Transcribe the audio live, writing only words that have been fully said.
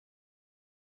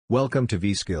Welcome to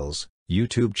vSkills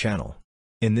YouTube channel.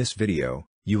 In this video,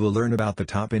 you will learn about the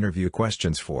top interview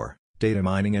questions for data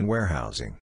mining and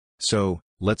warehousing. So,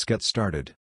 let's get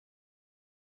started.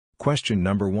 Question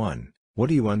number 1. What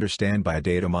do you understand by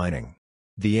data mining?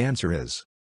 The answer is: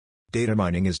 data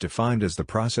mining is defined as the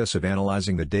process of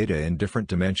analyzing the data in different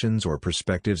dimensions or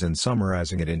perspectives and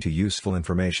summarizing it into useful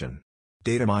information.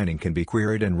 Data mining can be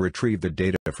queried and retrieve the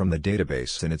data from the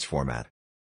database in its format.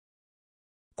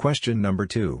 Question number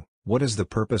 2. What is the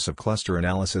purpose of cluster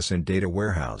analysis in data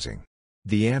warehousing?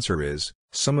 The answer is: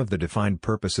 some of the defined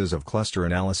purposes of cluster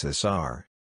analysis are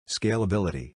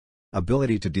scalability,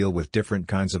 ability to deal with different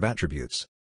kinds of attributes,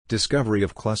 discovery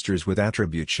of clusters with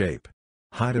attribute shape,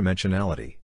 high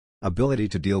dimensionality, ability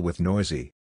to deal with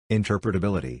noisy,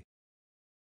 interpretability.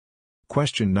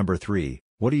 Question number 3.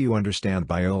 What do you understand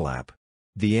by OLAP?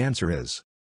 The answer is: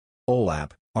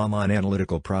 OLAP, online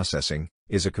analytical processing,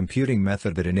 is a computing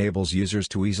method that enables users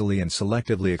to easily and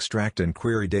selectively extract and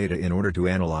query data in order to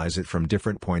analyze it from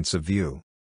different points of view.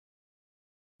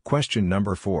 Question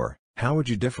number 4. How would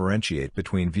you differentiate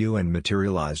between view and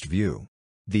materialized view?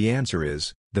 The answer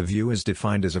is: the view is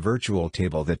defined as a virtual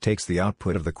table that takes the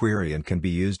output of the query and can be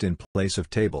used in place of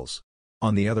tables.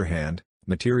 On the other hand,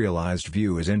 materialized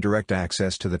view is indirect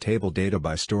access to the table data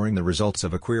by storing the results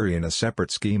of a query in a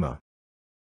separate schema.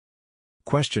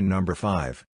 Question number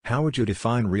 5. How would you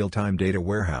define real-time data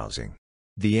warehousing?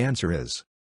 The answer is: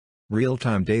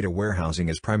 real-time data warehousing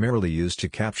is primarily used to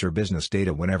capture business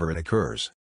data whenever it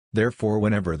occurs. Therefore,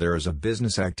 whenever there is a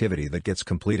business activity that gets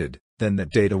completed, then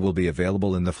that data will be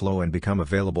available in the flow and become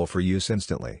available for use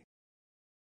instantly.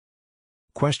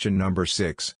 Question number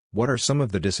 6. What are some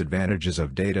of the disadvantages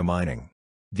of data mining?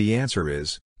 The answer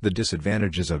is: the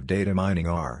disadvantages of data mining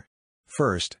are: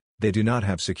 first, they do not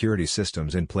have security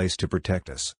systems in place to protect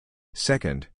us.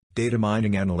 Second, data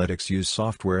mining analytics use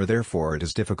software, therefore it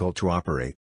is difficult to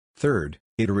operate. Third,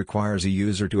 it requires a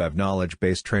user to have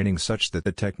knowledge-based training such that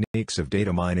the techniques of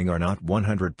data mining are not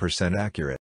 100%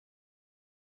 accurate.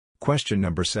 Question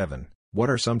number 7. What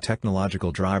are some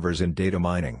technological drivers in data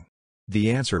mining? The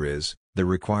answer is: the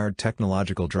required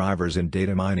technological drivers in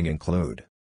data mining include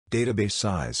database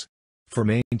size. For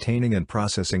maintaining and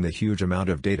processing the huge amount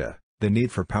of data, the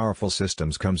need for powerful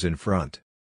systems comes in front.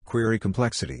 Query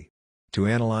complexity. To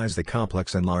analyze the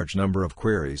complex and large number of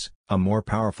queries, a more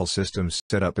powerful system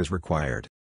setup is required.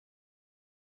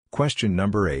 Question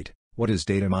number 8. What is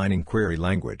data mining query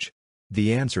language?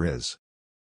 The answer is: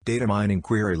 data mining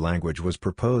query language was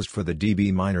proposed for the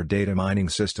dbMiner data mining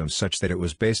system such that it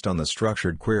was based on the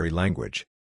structured query language.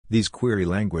 These query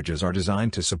languages are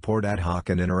designed to support ad hoc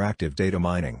and interactive data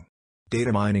mining.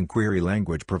 Data mining query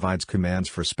language provides commands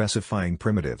for specifying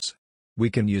primitives. We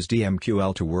can use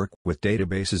DMQL to work with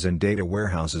databases and data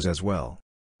warehouses as well.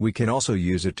 We can also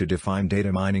use it to define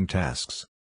data mining tasks.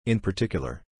 In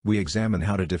particular, we examine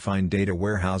how to define data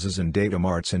warehouses and data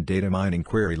marts in data mining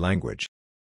query language.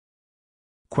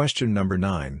 Question number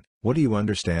 9. What do you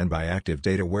understand by active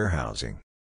data warehousing?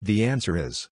 The answer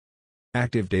is: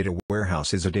 active data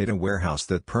warehouse is a data warehouse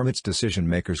that permits decision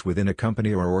makers within a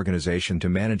company or organization to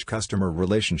manage customer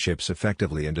relationships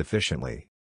effectively and efficiently.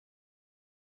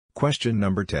 Question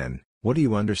number 10. What do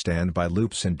you understand by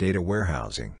loops in data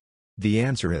warehousing? The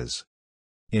answer is: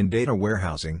 in data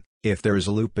warehousing, if there is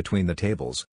a loop between the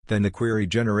tables, then the query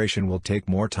generation will take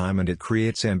more time and it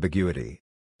creates ambiguity,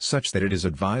 such that it is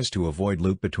advised to avoid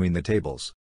loop between the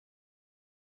tables.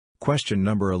 Question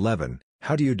number 11.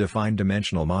 How do you define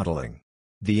dimensional modeling?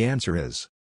 The answer is: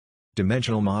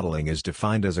 dimensional modeling is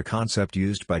defined as a concept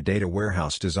used by data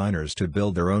warehouse designers to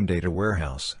build their own data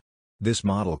warehouse. This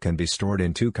model can be stored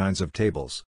in two kinds of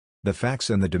tables: the facts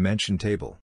and the dimension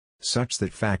table. Such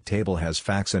that fact table has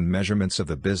facts and measurements of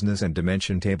the business and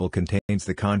dimension table contains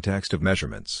the context of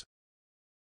measurements.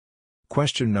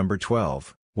 Question number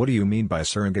 12. What do you mean by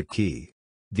surrogate key?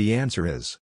 The answer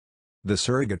is: the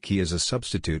surrogate key is a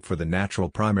substitute for the natural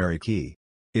primary key.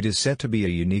 It is set to be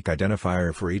a unique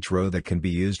identifier for each row that can be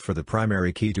used for the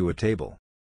primary key to a table.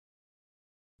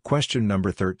 Question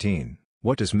number 13.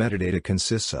 What does metadata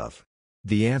consists of?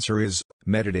 The answer is: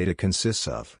 metadata consists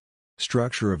of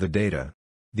structure of the data.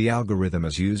 The algorithm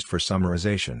is used for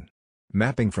summarization,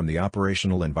 mapping from the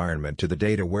operational environment to the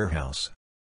data warehouse.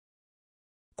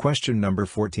 Question number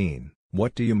 14.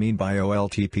 What do you mean by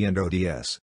OLTP and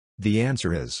ODS? The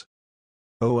answer is: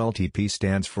 OLTP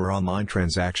stands for Online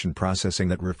Transaction Processing,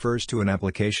 that refers to an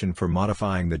application for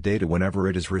modifying the data whenever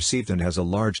it is received and has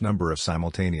a large number of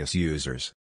simultaneous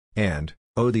users. And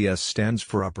ODS stands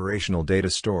for Operational Data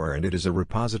Store, and it is a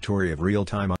repository of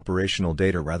real-time operational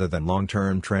data rather than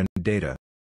long-term trend data.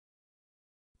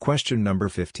 Question number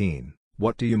 15.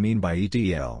 What do you mean by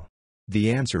ETL?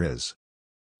 The answer is: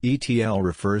 ETL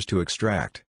refers to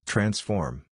extract,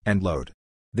 transform, and load.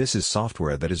 This is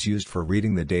software that is used for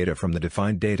reading the data from the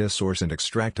defined data source and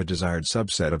extract a desired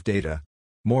subset of data.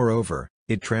 Moreover,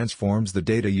 it transforms the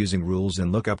data using rules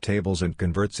and lookup tables and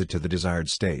converts it to the desired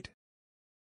state.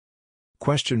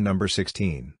 Question number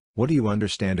 16. What do you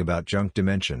understand about junk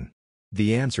dimension?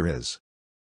 The answer is: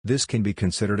 this can be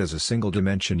considered as a single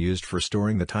dimension used for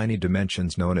storing the tiny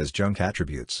dimensions known as junk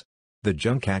attributes. The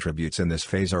junk attributes in this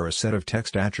phase are a set of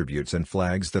text attributes and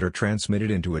flags that are transmitted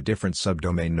into a different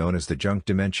subdomain known as the junk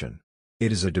dimension.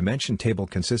 It is a dimension table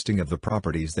consisting of the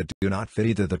properties that do not fit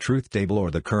either the truth table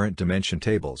or the current dimension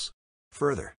tables.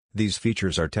 Further, these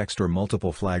features are text or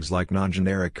multiple flags like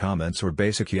non-generic comments or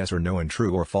basic yes or no and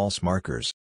true or false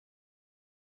markers.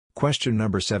 Question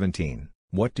number 17.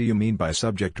 What do you mean by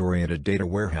subject-oriented data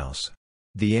warehouse?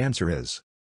 The answer is: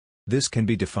 this can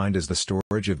be defined as the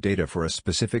storage of data for a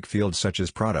specific field such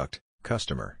as product,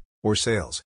 customer, or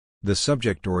sales. The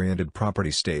subject-oriented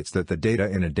property states that the data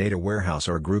in a data warehouse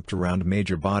are grouped around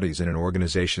major bodies in an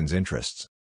organization's interests.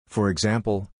 For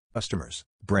example, customers,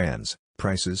 brands,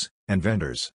 prices, and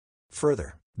vendors.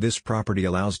 Further, this property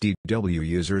allows DW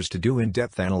users to do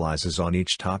in-depth analysis on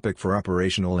each topic for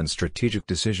operational and strategic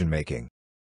decision-making.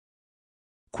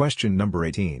 Question number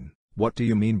 18. What do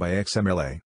you mean by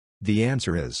XMLA? The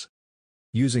answer is: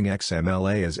 using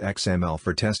XMLA as XML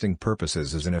for testing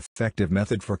purposes is an effective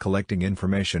method for collecting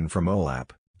information from OLAP,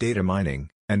 data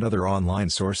mining, and other online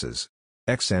sources.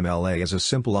 XMLA is a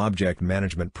simple object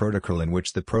management protocol in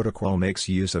which the protocol makes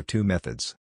use of two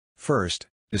methods. First,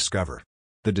 discover.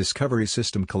 The discovery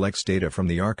system collects data from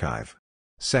the archive.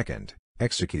 Second,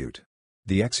 execute.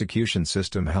 The execution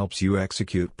system helps you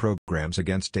execute programs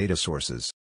against data sources.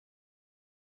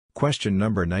 Question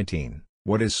number 19.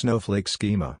 What is Snowflake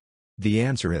schema? The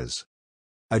answer is: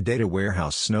 a data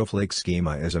warehouse Snowflake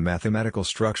schema is a mathematical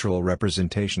structural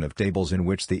representation of tables in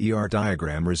which the ER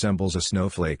diagram resembles a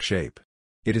snowflake shape.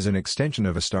 It is an extension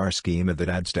of a star schema that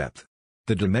adds depth.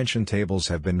 The dimension tables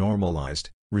have been normalized,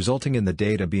 resulting in the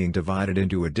data being divided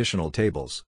into additional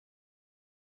tables.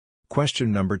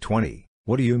 Question number 20.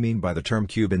 What do you mean by the term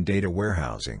cube in data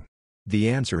warehousing? The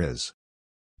answer is: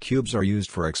 cubes are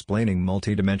used for explaining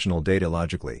multidimensional data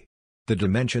logically. The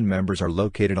dimension members are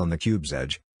located on the cube's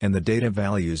edge, and the data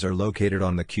values are located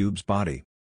on the cube's body.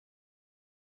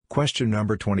 Question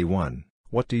number 21.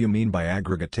 What do you mean by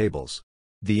aggregate tables?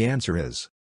 The answer is: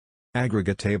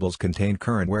 aggregate tables contain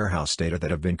current warehouse data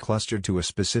that have been clustered to a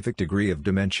specific degree of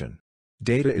dimension.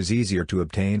 Data is easier to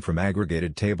obtain from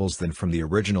aggregated tables than from the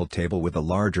original table with a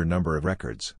larger number of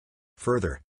records.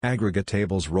 Further, aggregate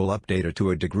tables roll up data to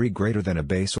a degree greater than a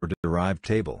base or derived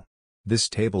table. This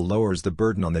table lowers the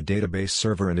burden on the database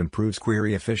server and improves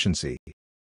query efficiency.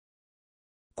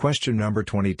 Question number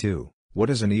 22. What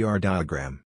is an ER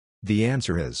diagram? The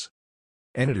answer is: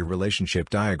 entity relationship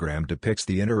diagram depicts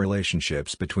the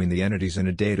interrelationships between the entities in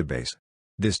a database.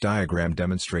 This diagram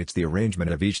demonstrates the arrangement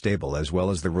of each table as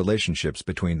well as the relationships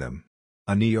between them.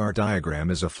 An ER diagram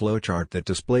is a flowchart that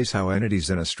displays how entities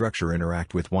in a structure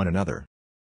interact with one another.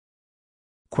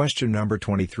 Question number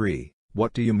 23.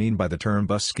 What do you mean by the term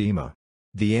bus schema?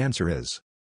 The answer is: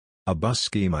 a bus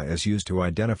schema is used to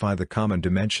identify the common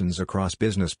dimensions across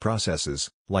business processes,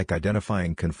 like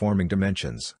identifying conforming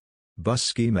dimensions. Bus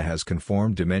schema has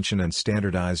conformed dimension and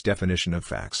standardized definition of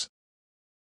facts.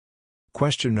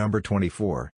 Question number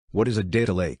 24. What is a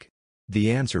data lake?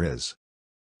 The answer is: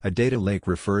 a data lake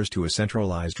refers to a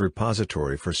centralized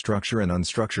repository for structured and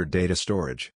unstructured data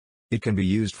storage. It can be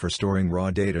used for storing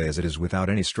raw data as it is without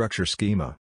any structure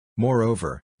schema.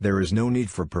 Moreover, there is no need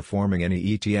for performing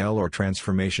any ETL or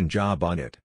transformation job on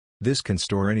it. This can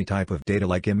store any type of data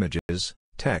like images,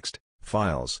 text,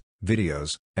 files,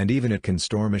 videos, and even it can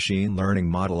store machine learning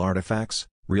model artifacts,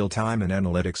 real-time and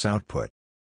analytics output.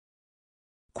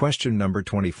 Question number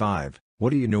 25.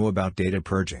 What do you know about data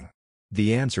purging?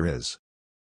 The answer is: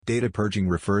 data purging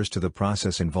refers to the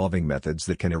process involving methods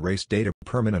that can erase data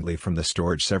permanently from the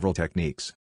storage. Several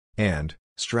techniques and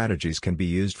strategies can be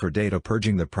used for data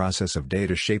purging. The process of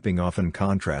data shaping often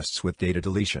contrasts with data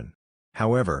deletion.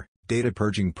 However, data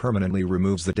purging permanently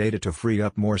removes the data to free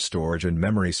up more storage and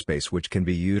memory space which can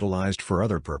be utilized for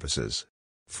other purposes.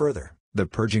 Further, the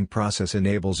purging process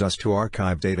enables us to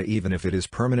archive data even if it is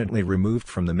permanently removed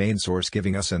from the main source,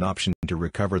 giving us an option to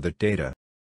recover that data.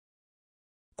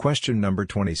 Question number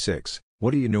 26.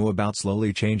 What do you know about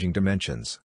slowly changing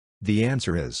dimensions? The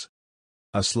answer is: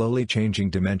 a slowly changing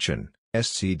dimension,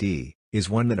 SCD, is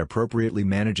one that appropriately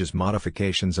manages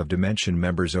modifications of dimension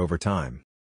members over time.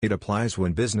 It applies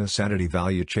when business entity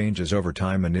value changes over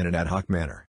time and in an ad hoc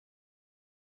manner.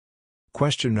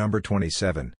 Question number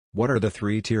 27. What are the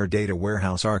three-tier data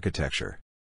warehouse architecture?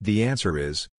 The answer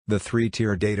is, the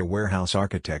three-tier data warehouse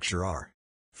architecture are: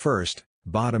 first,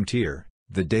 bottom tier,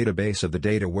 the database of the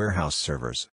data warehouse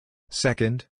servers.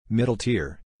 Second, middle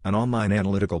tier, an online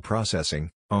analytical processing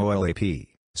 (OLAP)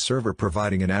 server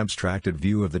providing an abstracted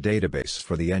view of the database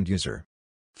for the end user.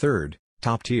 Third,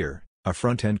 top tier, a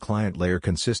front-end client layer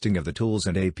consisting of the tools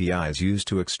and APIs used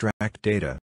to extract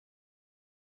data.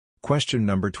 Question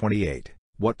number 28.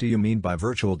 What do you mean by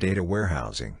virtual data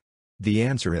warehousing? The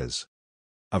answer is: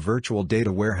 a virtual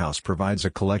data warehouse provides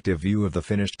a collective view of the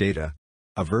finished data.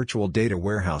 A virtual data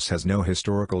warehouse has no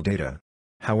historical data.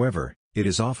 However, it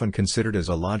is often considered as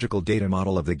a logical data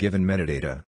model of the given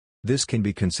metadata. This can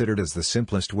be considered as the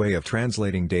simplest way of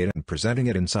translating data and presenting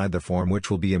it inside the form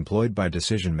which will be employed by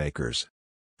decision makers.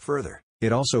 Further,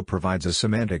 it also provides a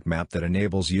semantic map that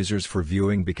enables users for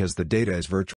viewing because the data is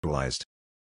virtualized.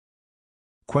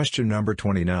 Question number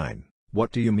 29.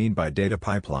 What do you mean by data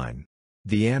pipeline?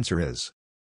 The answer is: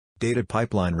 data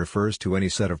pipeline refers to any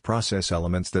set of process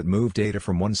elements that move data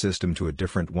from one system to a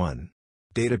different one.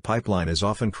 Data pipeline is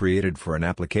often created for an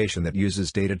application that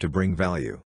uses data to bring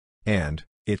value. And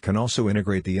it can also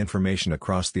integrate the information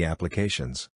across the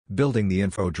applications, building the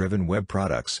info-driven web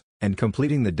products, and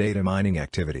completing the data mining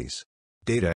activities.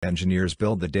 Data engineers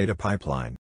build the data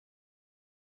pipeline.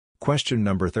 Question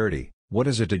number 30. What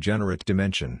is a degenerate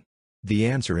dimension? The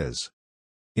answer is: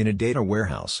 in a data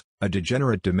warehouse, a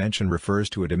degenerate dimension refers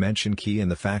to a dimension key in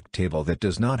the fact table that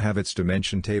does not have its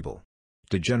dimension table.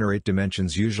 Degenerate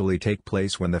dimensions usually take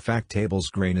place when the fact table's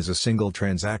grain is a single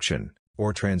transaction,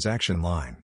 or transaction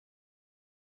line.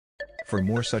 For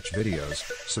more such videos,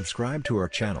 subscribe to our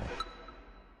channel.